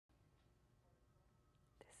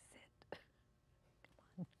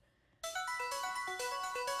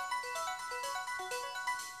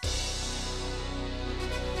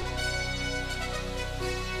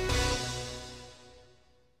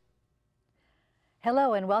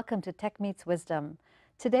Hello and welcome to Tech Meets Wisdom.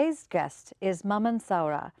 Today's guest is Mamen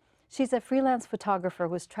Saura. She's a freelance photographer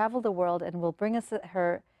who's traveled the world and will bring us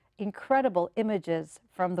her incredible images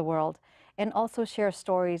from the world and also share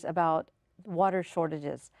stories about water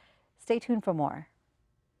shortages. Stay tuned for more.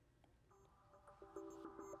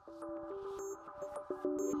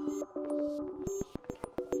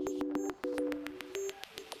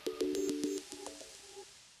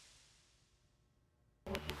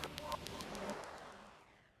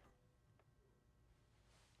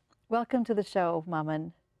 Welcome to the show,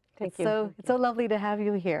 Mamen. Thank you. It's so lovely to have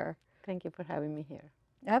you here. Thank you for having me here.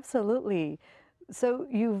 Absolutely. So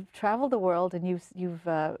you've traveled the world and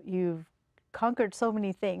you've conquered so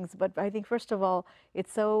many things. But I think first of all,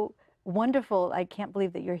 it's so wonderful. I can't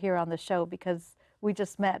believe that you're here on the show because we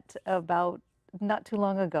just met about not too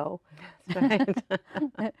long ago. That's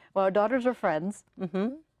right. Well, our daughters are friends,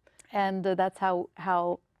 Mm-hmm. that's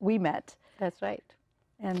how we met. That's right.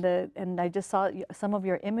 And I just saw some of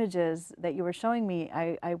your images that you were showing me.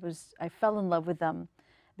 I fell in love with them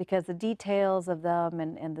because the details of them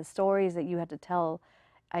and the stories that you had to tell,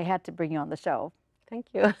 I had to bring you on the show Thank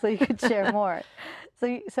you. so you could share more.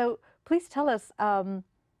 So please tell us,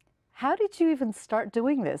 how did you even start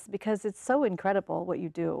doing this? Because it's so incredible what you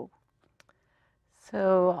do.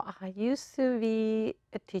 So I used to be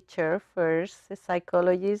a teacher first, a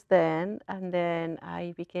psychologist then, and then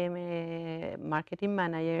I became a marketing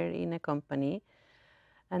manager in a company.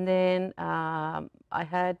 And then I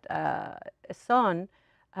had a son,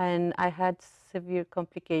 and I had severe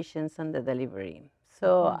complications on the delivery.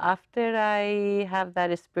 So after I have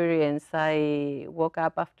that experience, I woke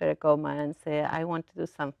up after a coma and said, I want to do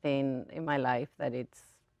something in my life that it's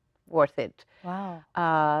worth it. Wow.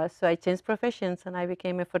 So I changed professions and I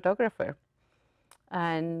became a photographer.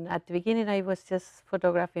 And at the beginning, I was just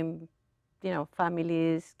photographing,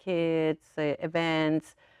 families, kids,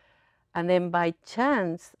 events. And then by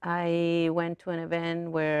chance, I went to an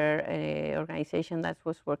event where an organization that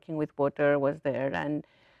was working with water was there, and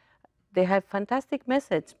they had fantastic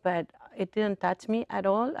message, but it didn't touch me at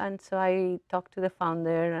all. And so I talked to the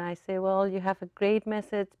founder and I say, well, you have a great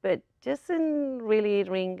message, but just didn't really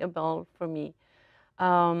ring a bell for me.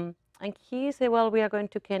 And he said, well, we are going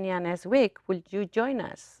to Kenya next week. Will you join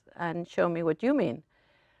us and show me what you mean?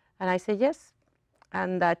 And I said, yes.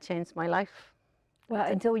 And that changed my life. Well,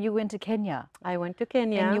 until you went to Kenya. I went to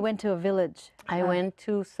Kenya. And you went to a village. I went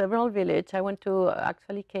to several villages. I went to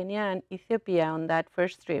actually Kenya and Ethiopia on that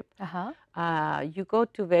first trip. You go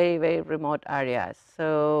to very, very remote areas.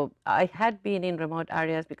 So I had been in remote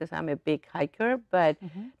areas because I'm a big hiker, but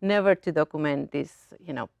never to document these,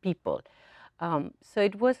 people. So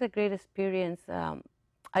it was a great experience.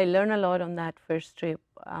 I learned a lot on that first trip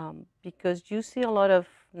because you see a lot of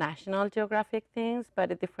National Geographic things, but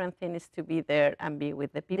a different thing is to be there and be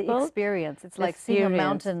with the people. The experience. It's like seeing a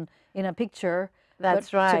mountain in a picture.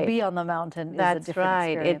 That's but right. To be on the mountain That's is a different right.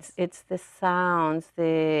 experience. It's the sounds.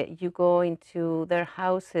 You go into their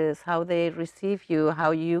houses, how they receive you,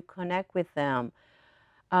 how you connect with them,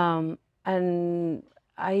 and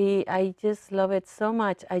I just love it so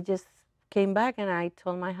much. I just came back and I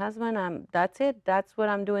told my husband, that's it. That's what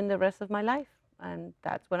I'm doing the rest of my life, and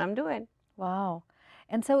that's what I'm doing. Wow.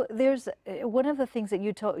 And so there's one of the things that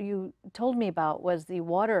you told me about was the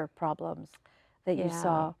water problems that you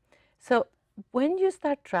saw. So when you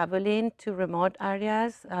start traveling to remote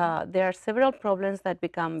areas, there are several problems that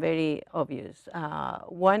become very obvious.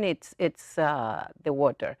 One, it's the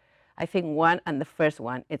water. I think the first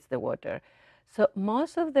one, it's the water. So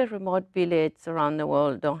most of the remote villages around the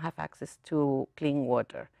world don't have access to clean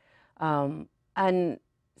water. And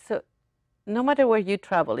so no matter where you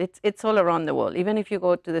travel, it's all around the world. Even if you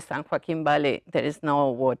go to the San Joaquin Valley, there is no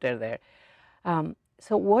water there.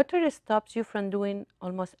 So water stops you from doing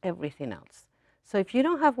almost everything else. So if you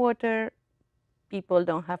don't have water, people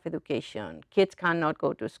don't have education. Kids cannot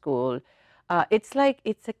go to school. It's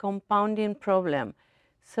a compounding problem.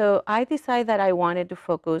 So I decided that I wanted to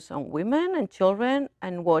focus on women and children,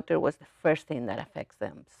 and water was the first thing that affects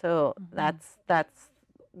them. So that's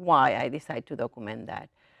why I decided to document that.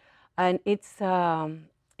 And it's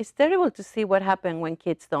terrible to see what happens when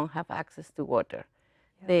kids don't have access to water.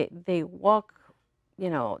 Yeah. They walk,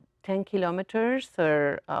 10 kilometers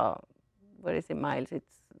or what is it, miles?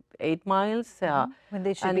 It's 8 miles. When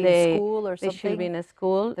they should be in school or something. They should be in a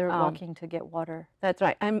school. They're walking to get water. That's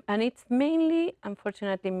right. And it's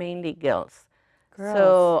unfortunately, mainly girls.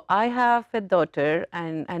 So I have a daughter,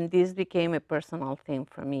 and this became a personal thing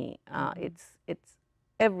for me. It's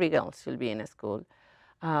every girl should be in a school.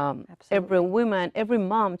 Every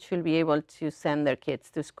mom should be able to send their kids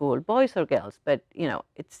to school, boys or girls, but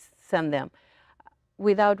it's send them.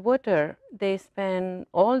 without water, they spend,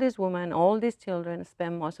 all these women, all these children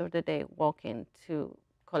spend most of the day walking to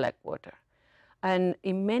collect water. And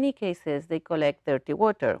in many cases, they collect dirty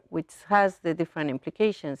water, which has the different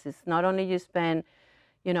implications. It's not only you spend,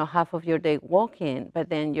 half of your day walking, but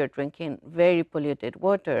then you're drinking very polluted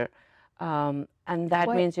water. And that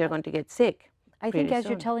means you're going to get sick. I think as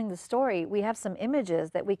you're telling the story, we have some images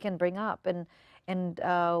that we can bring up, and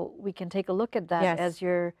we can take a look at that as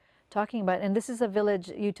you're talking about. And this is a village,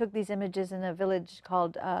 you took these images in a village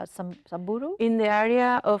called Samburu? In the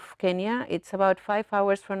area of Kenya, it's about 5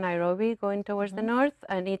 hours from Nairobi going towards the north,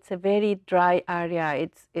 and it's a very dry area.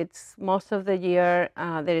 It's most of the year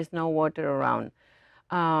there is no water around.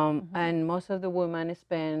 And most of the women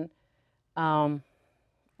spend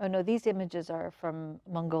oh no, these images are from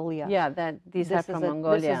Mongolia. Yeah, these are from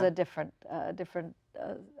Mongolia. This is a different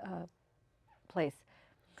place.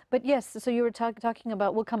 But yes, so you were talking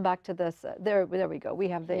about, we'll come back to this. There we go. We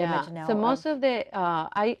have the image now. So most of the,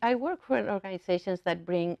 I work for organizations that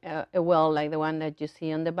bring a well like the one that you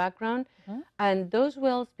see on the background. And those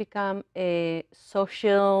wells become a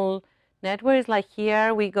social network. It's like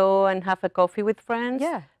here we go and have a coffee with friends.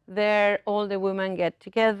 Yeah. There all the women get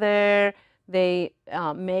together. They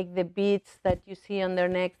make the beads that you see on their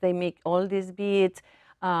necks. They make all these beads.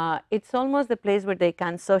 It's almost the place where they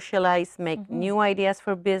can socialize, make new ideas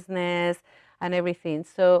for business and everything.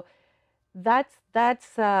 So that's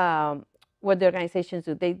what the organizations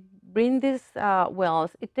do. They bring these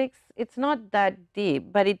wells. It's not that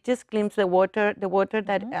deep, but it just cleans the water. The water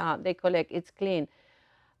that they collect, it's clean.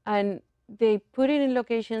 And they put it in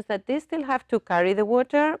locations that they still have to carry the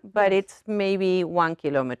water, but it's maybe 1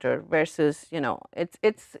 kilometer versus, it's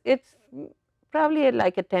probably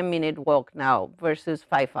like a 10-minute walk now versus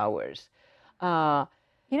 5 hours.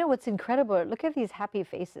 You know what's incredible? Look at these happy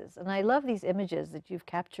faces. And I love these images that you've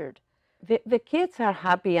captured. The kids are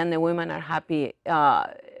happy and the women are happy.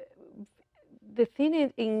 The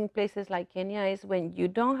thing in places like Kenya is when you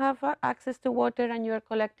don't have access to water and you're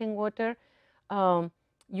collecting water,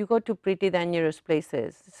 you go to pretty dangerous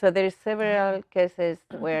places. So there is several cases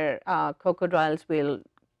where crocodiles will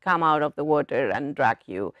come out of the water and drag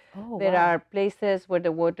you. There are places where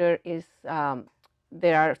the water is,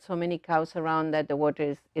 there are so many cows around that the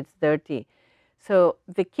water it's dirty. So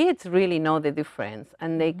the kids really know the difference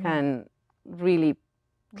and they can really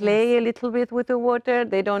play a little bit with the water.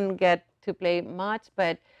 They don't get to play much,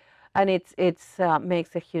 and it's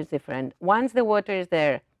makes a huge difference. Once the water is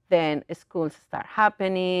there, then schools start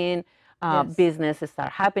happening, businesses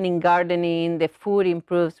start happening, gardening, the food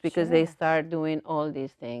improves because they start doing all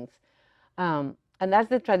these things. And that's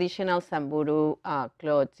the traditional Samburu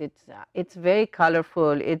clothes. It's very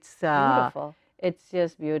colorful. It's beautiful. It's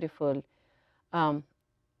just beautiful.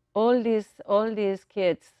 All these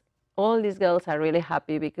kids, all these girls are really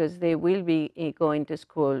happy because they will be going to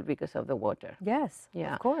school because of the water. Yes,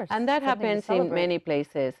 of course. And that happens in many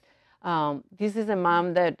places. This is a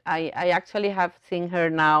mom that I actually have seen her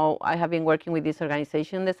now. I have been working with this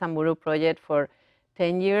organization, the Samburu Project, for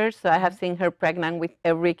 10 years. So I have seen her pregnant with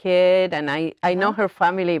every kid, and I know her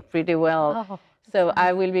family pretty well. So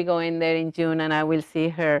I will be going there in June, and I will see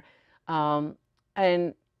her.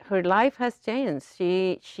 And her life has changed.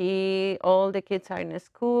 All the kids are in a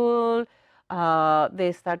school.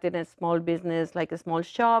 They started a small business, like a small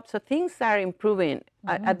shop. So things are improving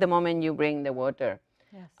at the moment you bring the water.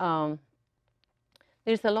 Yes.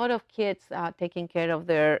 There's a lot of kids taking care of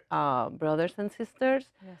their brothers and sisters.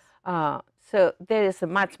 Yes. So there is a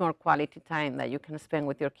much more quality time that you can spend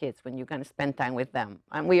with your kids when you can spend time with them.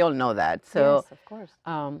 And we all know that. So, yes, of course.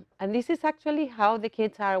 And this is actually how the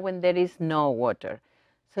kids are when there is no water.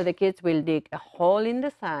 So the kids will dig a hole in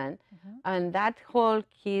the sand, and that hole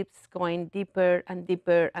keeps going deeper and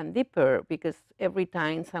deeper and deeper because every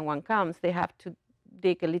time someone comes, they have to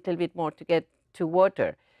dig a little bit more to get to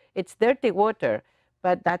water. It's dirty water,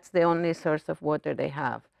 but that's the only source of water they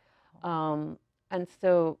have. And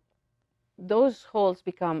so those holes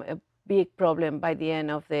become a big problem by the end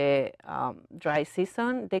of the dry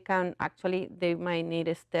season. They might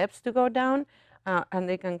need steps to go down, and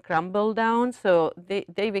they can crumble down. So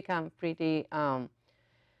they become pretty.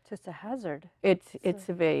 Just a hazard. It's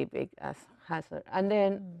a very big hazard. And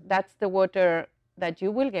then that's the water that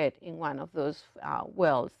you will get in one of those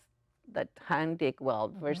wells, that hand dig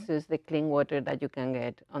well, versus the clean water that you can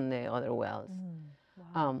get on the other wells.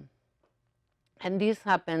 Wow. And this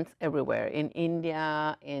happens everywhere in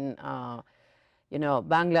India, in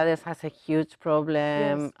Bangladesh has a huge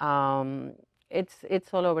problem. Yes. It's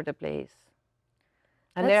all over the place.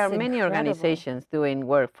 And there are many organizations doing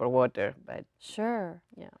work for water, but sure.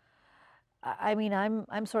 Yeah. I mean,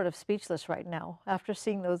 I'm sort of speechless right now after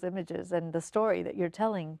seeing those images and the story that you're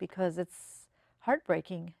telling, because it's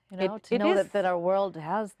heartbreaking, you know, to It know is. that our world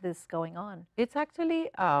has this going on. It's actually,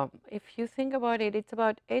 if you think about it, it's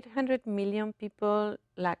about 800 million people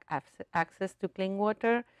lack access to clean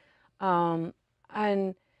water. Um,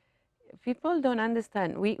 and people don't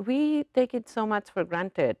understand. We take it so much for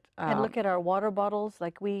granted. And look at our water bottles,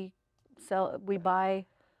 like we buy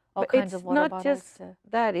all But kinds it's of water not bottles just to,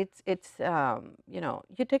 that. It's you know,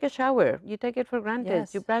 you take a shower, you take it for granted.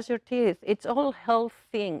 You yes. brush your teeth. It's all health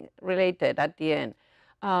thing related at the end.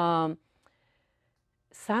 Um,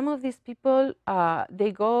 some of these people,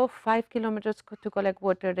 they go 5 kilometers to collect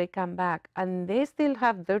water. They come back, and they still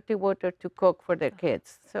have dirty water to cook for their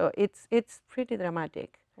kids. So it's pretty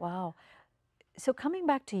dramatic. Wow. So coming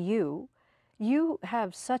back to you, you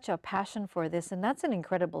have such a passion for this, and that's an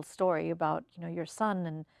incredible story about, you know, your son,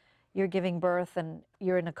 and you're giving birth and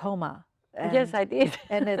you're in a coma. Yes, I did.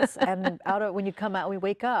 And it's and out of when you come out, we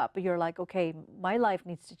wake up, you're like, okay, my life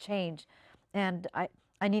needs to change, and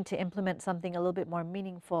I need to implement something a little bit more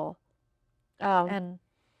meaningful. um, And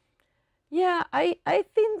Yeah, I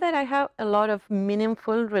think that I have a lot of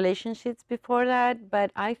meaningful relationships before that,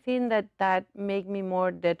 but I think that that make me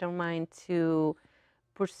more determined to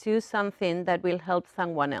pursue something that will help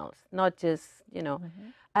someone else, not just, you know.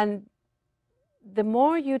 mhm. And the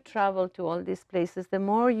more you travel to all these places, the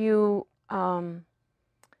more you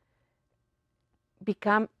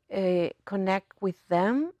become connect with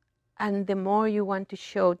them, and the more you want to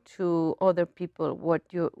show to other people what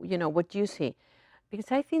you know what you see,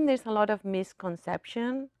 because I think there's a lot of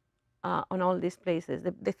misconception on all these places.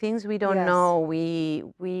 The things we don't Yes, know,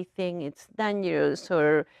 we think it's dangerous,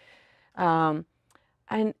 or um,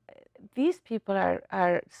 and these people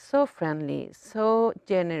are so friendly, so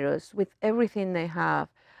generous with everything they have.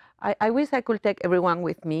 I wish I could take everyone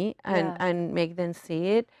with me yeah. and make them see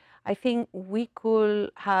it. I think we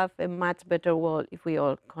could have a much better world if we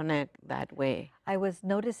all connect that way. I was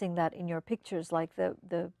noticing that in your pictures, like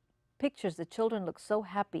the pictures, the children look so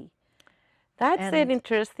happy. That's an And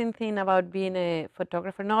interesting thing about being a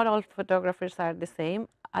photographer. Not all photographers are the same.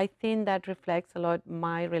 I think that reflects a lot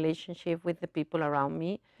my relationship with the people around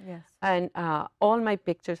me. yes, And all my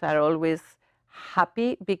pictures are always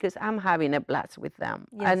happy because I'm having a blast with them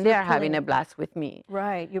yes, and you're they're having a pulling, blast with me.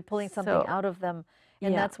 right, you're pulling something So, out of them.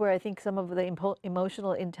 And yeah. that's where I think some of the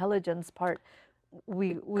emotional intelligence part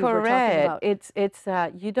we were talking Correct. about. It's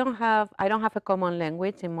you don't have I don't have a common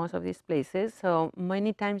language in most of these places. So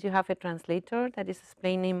many times you have a translator that is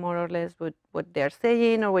explaining more or less what they're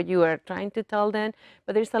saying or what you are trying to tell them.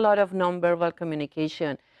 But there's a lot of nonverbal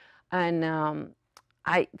communication, and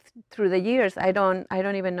I through the years I don't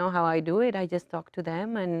even know how I do it. I just talk to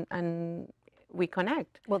them and we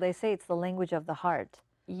connect. Well, they say it's the language of the heart.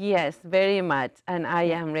 Yes, very much. And I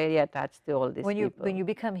Yeah. am really attached to all these When people. you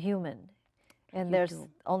become human, and You there's do.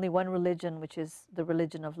 only one religion, which is the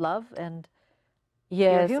religion of love, and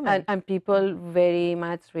you're Yes, human. and people very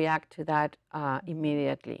much react to that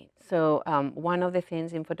immediately. So one of the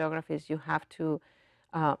things in photography is you have to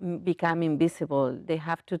become invisible. They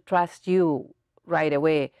have to trust you right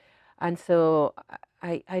away. And so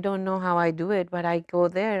I don't know how I do it, but I go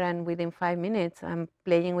there and within 5 minutes I'm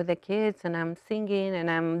playing with the kids and I'm singing and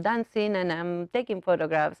I'm dancing and I'm taking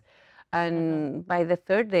photographs. And by the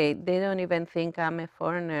third day, they don't even think I'm a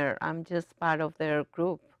foreigner. I'm just part of their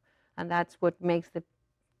group. And that's what makes the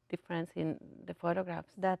difference in the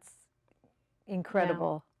photographs. That's Yeah.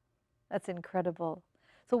 incredible. That's incredible.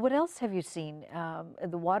 So what else have you seen?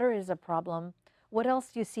 The water is a problem. What else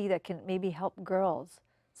do you see that can maybe help girls,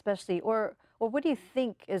 especially, or what do you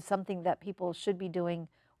think is something that people should be doing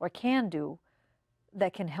or can do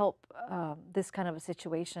that can help this kind of a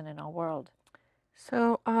situation in our world?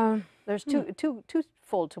 So There's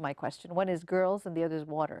twofold to my question. One is girls, and the other is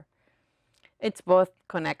water. it's both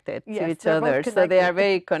connected to Yes, each they're both other. So they are connected.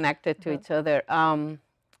 very connected to Uh-huh. each other.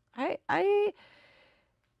 I, I,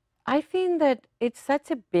 I think that it's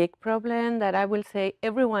such a big problem that I will say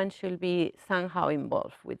everyone should be somehow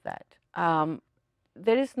involved with that.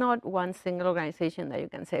 There is not one single organization that you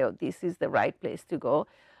can say, oh, this is the right place to go.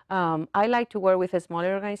 I like to work with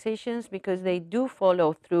smaller organizations because they do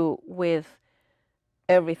follow through with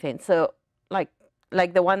everything. So like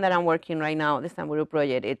like the one that I'm working right now, the Samburu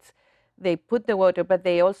project, it's they put the water, but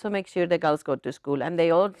they also make sure the girls go to school, and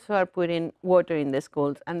they also are putting water in the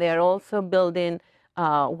schools, and they are also building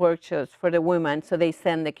workshops for the women, so they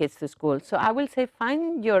send the kids to school. So I will say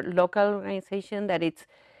find your local organization that it's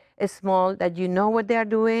small, that you know what they are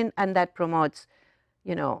doing, and that promotes,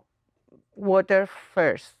 you know, water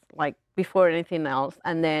first, like before anything else,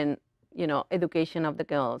 and then education of the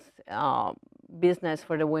girls, business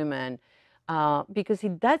for the women, because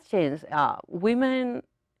it does change. Women,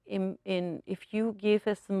 if you give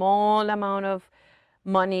a small amount of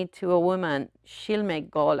money to a woman, she'll make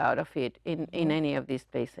gold out of it in any of these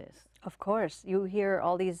places. Of course, you hear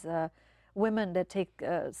all these women that take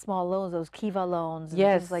small loans, those Kiva loans and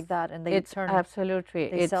things like that, and they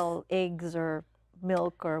sell eggs or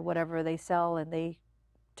milk or whatever they sell, and they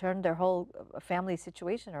turn their whole family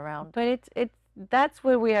situation around. But that's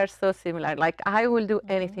where we are so similar. Like, I will do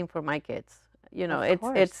anything for my kids.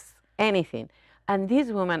 It's anything. And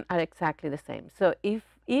these women are exactly the same. So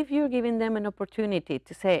if you're giving them an opportunity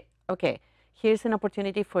to say, okay, here's an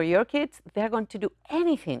opportunity for your kids, they're going to do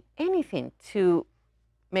anything to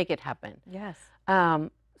make it happen. Yes.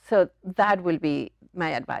 So that will be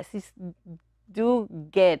my advice, is do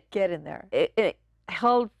get in there.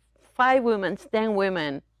 Help 5 women, 10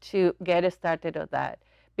 women to get started on that,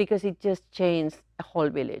 because it just changed a whole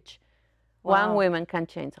village. Wow. One woman can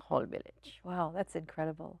change a whole village. Wow, that's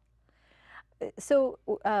incredible. So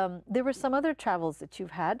there were some other travels that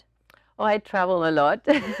you've had. Oh, I travel a lot.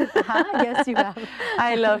 Yes, you have.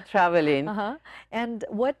 I love traveling. And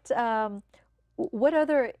what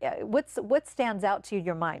stands out to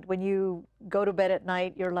your mind when you go to bed at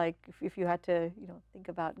night? You're like, if you had to, think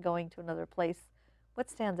about going to another place, what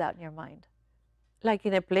stands out in your mind? Like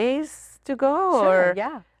in a place to go? Sure, or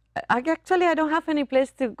yeah. I don't have any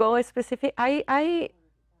place to go specific.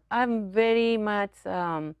 I'm very much,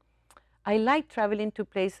 I like traveling to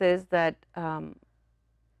places that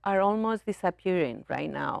are almost disappearing right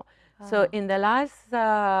now. So in the last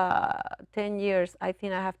 10 years, I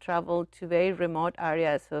think I have traveled to very remote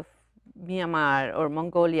areas of Myanmar or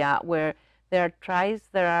Mongolia, where there are tribes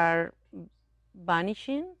that are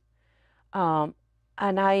vanishing, and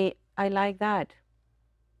I like that.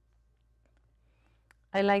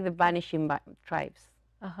 I like the vanishing tribes.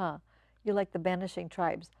 You like the vanishing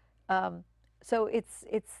tribes. So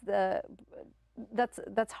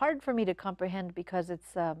that's hard for me to comprehend, because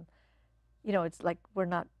it's it's like we're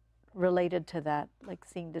not related to that, like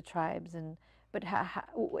seeing the tribes. But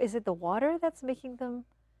is it the water that's making them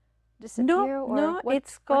disappear? No,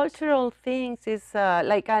 it's cultural things. It's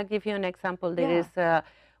like, I'll give you an example. There is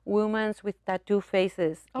women with tattoo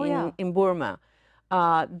faces in Burma.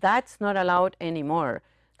 That's not allowed anymore.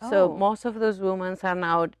 So most of those women are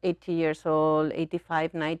now 80 years old,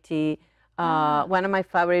 85, 90. One of my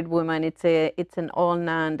favorite women, it's an old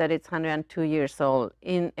nun that is 102 years old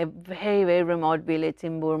in a very, very remote village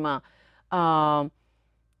in Burma.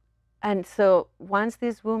 And so once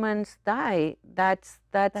these women die, that's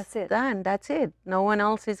it. done. That's it. No one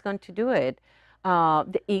else is going to do it.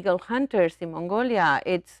 The eagle hunters in Mongolia,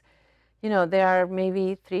 there are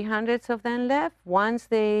maybe 300 of them left. Once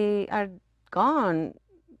they are gone,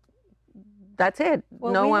 that's it.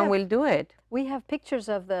 Well, no one will do it. We have pictures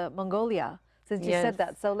of the Mongolia, since you said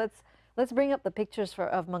that. So let's bring up the pictures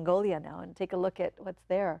of Mongolia now and take a look at what's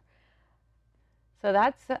there. So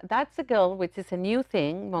that's a girl, which is a new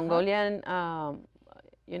thing. Mongolian,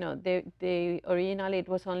 they originally it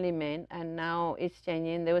was only men, and now it's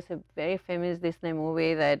changing. There was a very famous Disney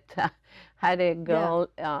movie that had a girl.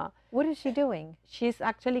 What is she doing? She's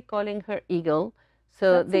actually calling her eagle.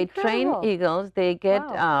 So they train eagles. They get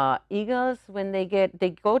eagles when they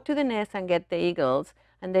go to the nest and get the eagles,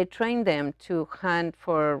 and they train them to hunt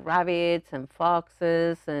for rabbits and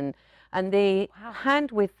foxes, and they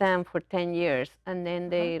hunt with them for 10 years, and then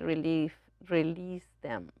they release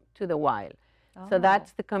them to the wild. So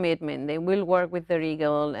that's the commitment. They will work with their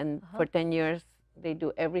eagle, and for 10 years they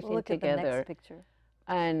do everything look together. At the next picture.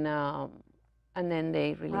 And then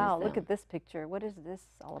they release them. Wow, look at this picture. What is this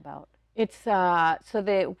all about? It's so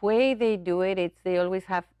the way they do it, it's they always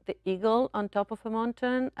have the eagle on top of a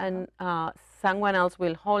mountain, and someone else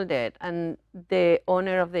will hold it, and the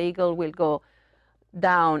owner of the eagle will go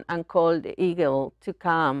down and call the eagle to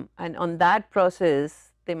come, and on that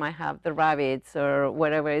process they might have the rabbits or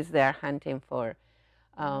whatever is they're hunting for.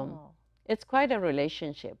 It's quite a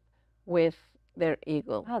relationship with their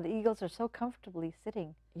eagle. Wow, the eagles are so comfortably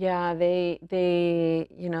sitting. Yeah, they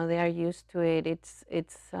are used to it. It's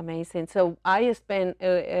amazing. So I spent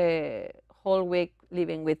a whole week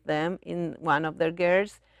living with them in one of their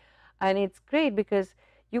gears, and it's great because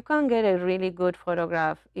you can get a really good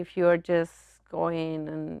photograph if you're just going,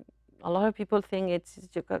 and a lot of people think it's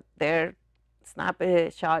you got there, snap a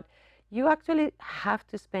shot. You actually have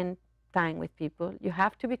to spend time with people. You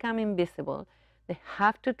have to become invisible. They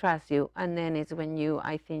have to trust you, and then it's when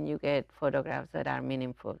I think you get photographs that are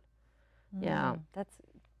meaningful. Yeah. That's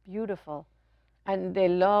beautiful. And the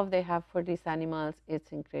love they have for these animals,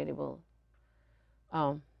 it's incredible.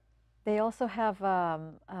 They also have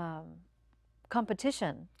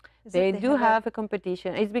competition. They do have a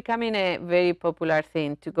competition. It's becoming a very popular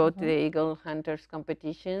thing to go to the eagle hunters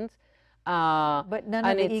competitions. But none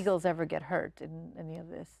of the eagles ever get hurt in any of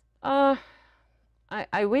this.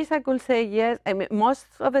 I wish I could say yes. I mean, most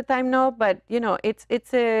of the time no, but you know,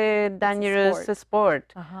 it's a dangerous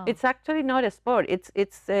sport. It's actually not a sport.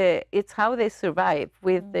 It's how they survive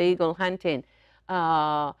with the eagle hunting.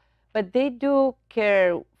 But they do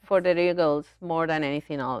care for the eagles more than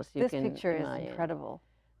anything else. This picture is incredible.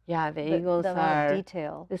 Yeah, the eagles are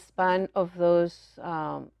detail. The span of those,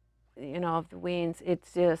 you know, of the wings.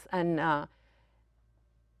 It's just, and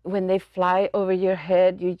when they fly over your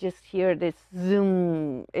head, you just hear this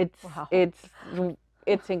zoom. It's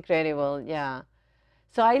incredible. Yeah.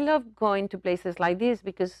 So I love going to places like this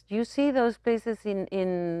because you see those places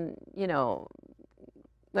in you know,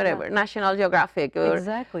 whatever, National Geographic.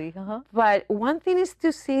 Exactly. But one thing is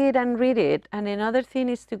to see it and read it, and another thing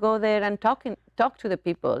is to go there and talk to the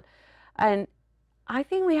people. And I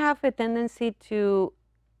think we have a tendency to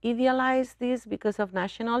idealize this because of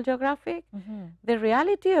National Geographic. The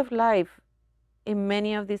reality of life in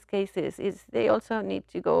many of these cases is they also need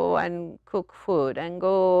to go and cook food and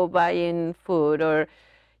go buy in food, or,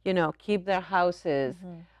 you know, keep their houses.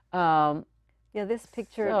 Yeah, this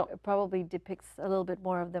picture probably depicts a little bit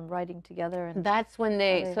more of them riding together. And that's when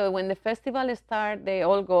so when the festival starts, they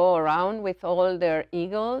all go around with all their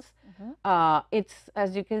eagles. It's,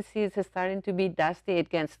 as you can see, it's starting to be dusty. It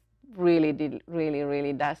gets really,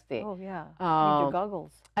 really dusty. Oh yeah, need your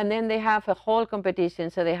goggles. And then they have a whole competition,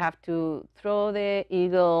 so they have to throw the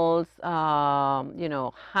eagles, you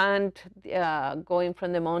know, hunt, going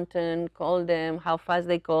from the mountain, call them, how fast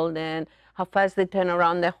they call them, how fast they turn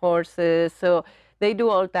around the horses. So they do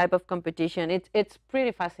all type of competition. It's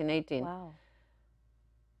pretty fascinating. Wow.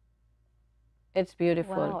 It's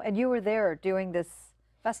beautiful. Wow. And you were there during this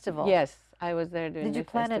festival? Yes, I was there during the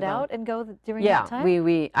festival. Did you plan it out and go during that time?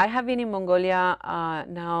 Yeah, I have been in Mongolia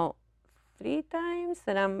now 3 times,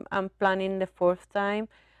 and I'm planning the 4th time.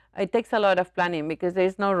 It takes a lot of planning because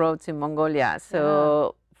there's no roads in Mongolia.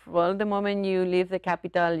 So from the moment you leave the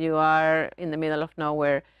capital, you are in the middle of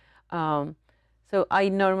nowhere. So I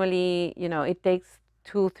normally, you know, it takes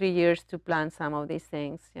 2-3 years to plan some of these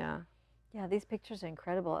things. Yeah. Yeah, these pictures are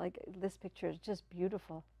incredible. Like, this picture is just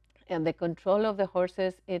beautiful. And the control of the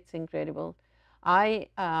horses, it's incredible.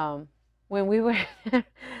 When we were there,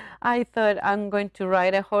 I thought I'm going to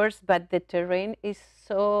ride a horse, but the terrain is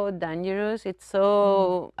so dangerous. It's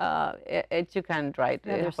so, you can't ride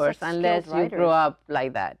a horse unless you grow up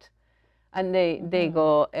like that. And they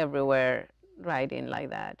go everywhere riding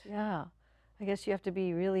like that. Yeah, I guess you have to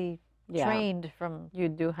be really trained from You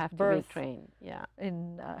do have to be trained,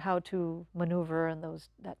 in how to maneuver in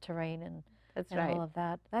that terrain and all of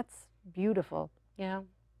that. That's beautiful. Yeah.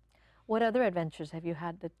 What other adventures have you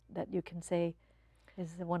had that you can say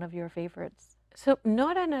is one of your favorites? So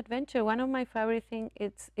not an adventure. One of my favorite things,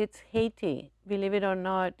 it's Haiti. Believe it or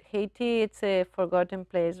not, Haiti, it's a forgotten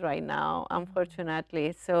place right now,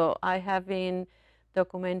 unfortunately. So I have been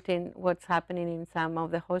documenting what's happening in some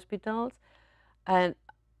of the hospitals, and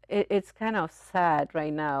it's kind of sad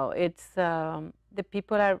right now. It's the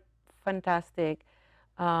people are fantastic,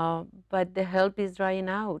 but the help is drying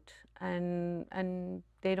out, and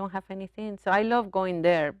they don't have anything. So I love going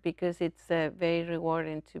there because it's very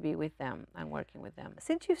rewarding to be with them and working with them.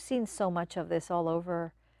 Since you've seen so much of this all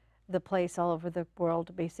over the place, all over the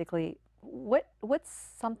world, basically,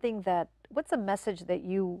 what's a message that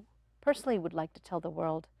you personally would like to tell the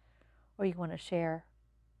world, or you want to share?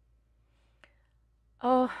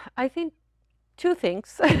 Oh, I think 2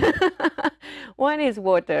 things. One is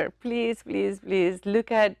water. Please, please, please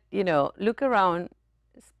look around,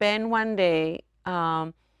 spend one day,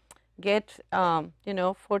 get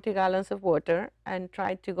 40 gallons of water, and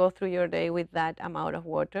try to go through your day with that amount of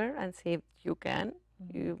water and see if you can.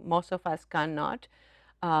 Most of us cannot.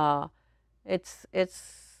 It's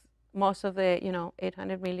most of the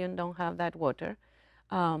 800 million don't have that water.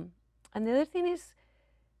 And the other thing is,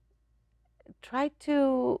 try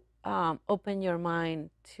to open your mind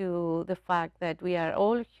to the fact that we are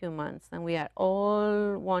all humans and we are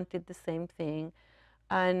all wanted the same thing.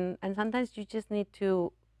 And sometimes you just need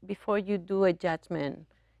to, before you do a judgment,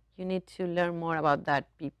 you need to learn more about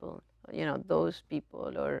that people, those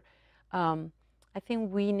people. Or I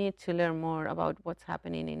think we need to learn more about what's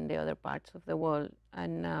happening in the other parts of the world,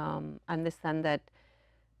 and understand that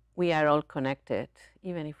we are all connected,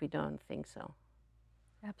 even if we don't think so.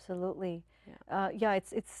 Absolutely. Yeah,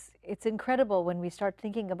 it's incredible when we start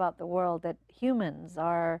thinking about the world that humans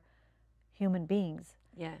are human beings.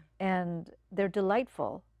 Yeah. And they're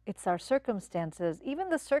delightful. it's our circumstances, even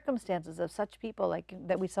the circumstances of such people like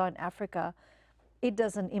that we saw in Africa, it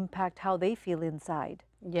doesn't impact how they feel inside.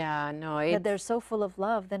 Yeah, no, That they're so full of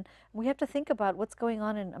love, then we have to think about what's going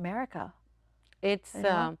on in America. it's You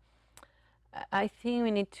know? I think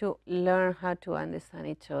we need to learn how to understand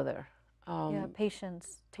each other. Yeah,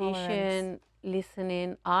 patience, tolerance. Patient,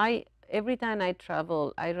 listening. Every time I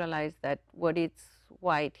travel, I realize that what is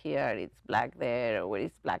white here, it's black there, or what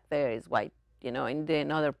is black there is white, in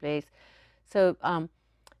another place. So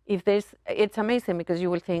if it's amazing because you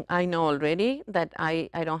will think, I know already that I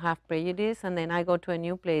don't have prejudice, and then I go to a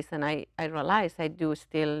new place and I realize I do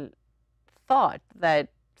still thought that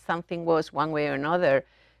something was one way or another.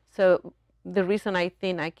 So the reason I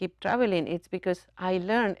think I keep traveling, it's because I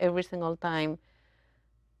learn every single time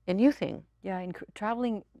a new thing. Yeah, and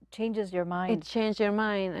traveling changes your mind. It changed your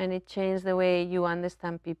mind, and it changed the way you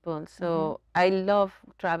understand people. So I love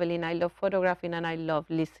traveling, I love photographing, and I love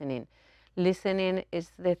listening. Listening is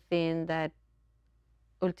the thing that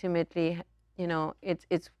ultimately,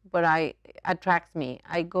 it's what attracts me.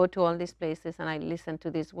 I go to all these places and I listen to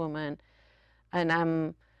this woman,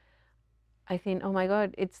 and I think, oh my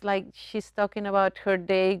God, it's like she's talking about her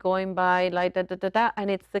day going by, like da da da da,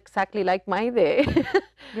 and it's exactly like my day.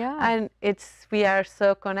 Yeah. And we are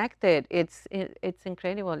so connected. It's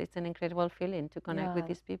incredible. It's an incredible feeling to connect with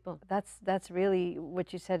these people. That's really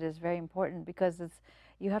what you said is very important, because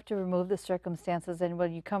you have to remove the circumstances, and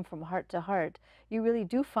when you come from heart to heart, you really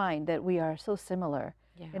do find that we are so similar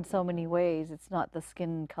in so many ways. It's not the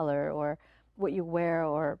skin color or what you wear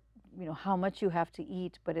or how much you have to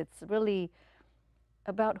eat, but it's really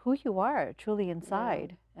about who you are truly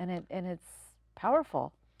inside, and it's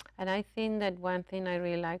powerful. And I think that one thing I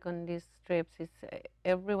really like on these trips is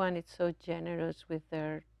everyone is so generous with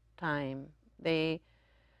their time. They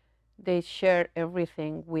share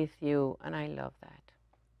everything with you, and I love that.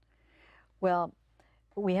 Well,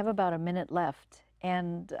 we have about a minute left,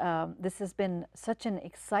 and this has been such an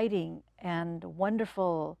exciting and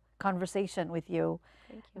wonderful conversation with you.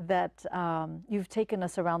 Thank you. That you've taken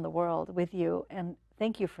us around the world with you, and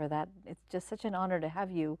thank you for that. It's just such an honor to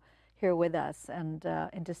have you here with us, and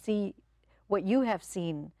to see what you have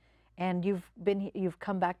seen, and you've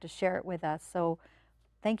come back to share it with us. So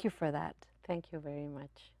thank you for that. Thank you very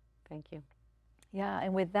much. Thank you. Yeah,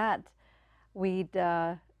 and with that, we'd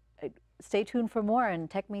stay tuned for more in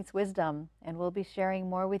Tech Meets Wisdom, and we'll be sharing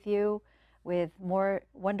more with you with more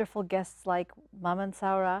wonderful guests like Mamen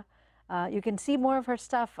Saura. You can see more of her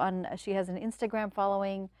stuff she has an Instagram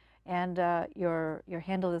following, and your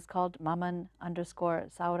handle is called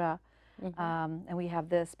Mamen_Saura. And we have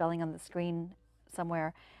the spelling on the screen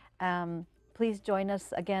somewhere. Please join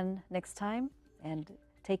us again next time, and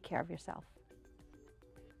take care of yourself.